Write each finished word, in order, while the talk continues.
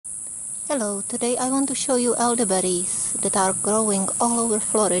Hello, today I want to show you elderberries that are growing all over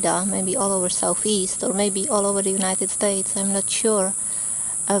Florida, maybe all over Southeast, or maybe all over the United States, I'm not sure.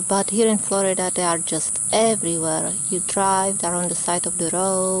 But here in Florida they are just everywhere. You drive, they're on the side of the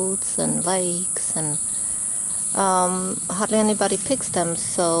roads and lakes, and hardly anybody picks them,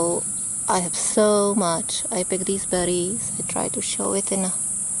 so I have so much. I pick these berries. I try to show it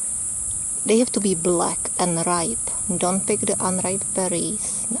they have to be black and ripe. Don't pick the unripe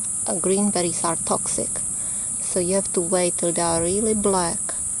berries. Green berries are toxic, so you have to wait till they are really black.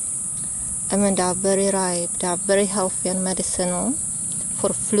 And when they are very ripe, they are very healthy and medicinal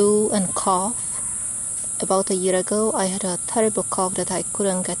for flu and cough. About a year ago, I had a terrible cough that I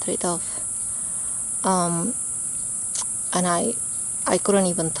couldn't get rid of, and I couldn't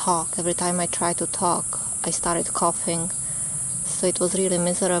even talk. Every time I tried to talk, I started coughing. So it was really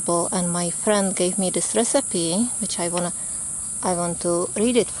miserable, and my friend gave me this recipe, which I want to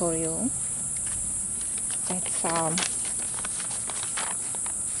read it for you. It's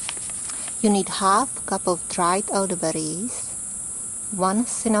you need half cup of dried elderberries, 1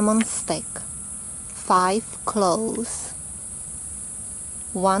 cinnamon stick, 5 cloves,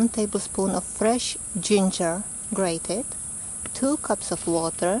 1 tablespoon of fresh ginger grated, 2 cups of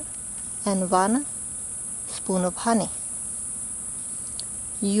water, and 1 spoon of honey.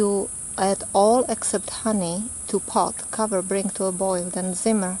 You add all except honey to pot, cover, bring to a boil, then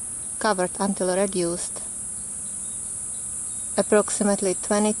simmer covered until reduced, approximately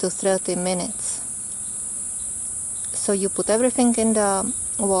 20 to 30 minutes. So you put everything in the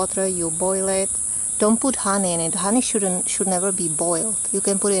water, you boil it. Don't put honey in it. Honey should never be boiled. You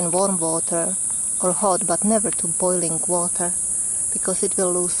can put it in warm water or hot, but never to boiling water, because it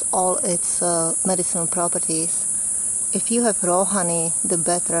will lose all its medicinal properties. If you have raw honey, the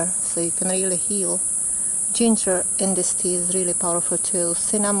better, so you can really heal. Ginger in this tea is really powerful too.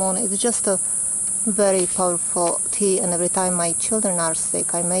 Cinnamon is just a very powerful tea, and every time my children are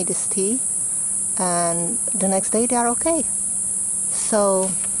sick, I make this tea, and the next day they are okay. So,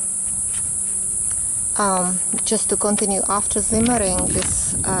 just to continue, after simmering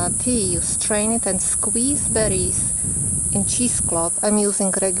this tea, you strain it and squeeze berries in cheesecloth. I'm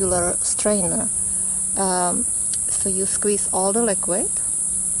using regular strainer. So you squeeze all the liquid,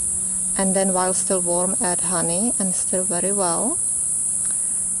 and then while still warm, add honey and stir very well,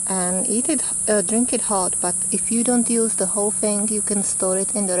 and drink it hot. But if you don't use the whole thing, you can store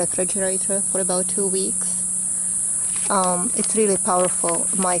it in the refrigerator for about 2 weeks. It's really powerful.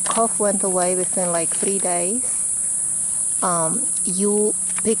 My cough went away within like 3 days. You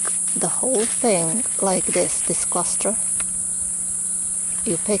pick the whole thing like this cluster.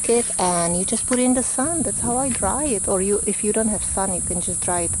 You pick it and you just put it in the sun. That's how I dry it. Or if you don't have sun, you can just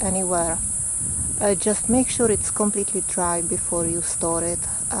dry it anywhere. Just make sure it's completely dry before you store it,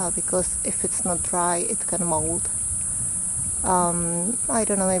 because if it's not dry, it can mold. I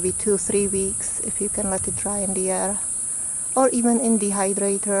don't know, maybe 2-3 weeks if you can let it dry in the air, or even in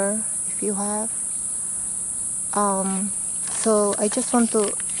dehydrator if you have. So I just want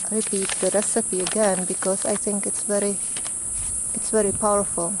to repeat the recipe again, because I think it's very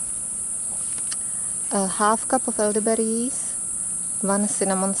powerful. Half cup of elderberries, 1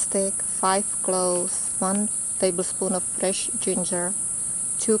 cinnamon stick, 5 cloves, 1 tablespoon of fresh ginger,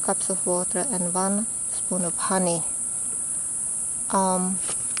 2 cups of water, and 1 spoon of honey. And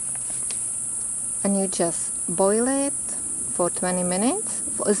you just boil it for 20 minutes.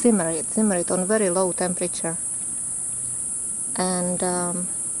 Simmer it on very low temperature. And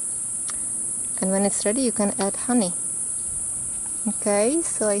when it's ready, you can add honey. Okay,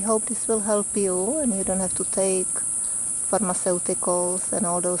 so I hope this will help you, and you don't have to take pharmaceuticals and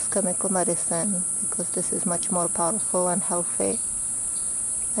all those chemical medicine, because this is much more powerful and healthy,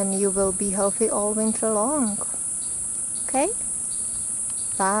 and you will be healthy all winter long. Okay,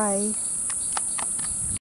 bye.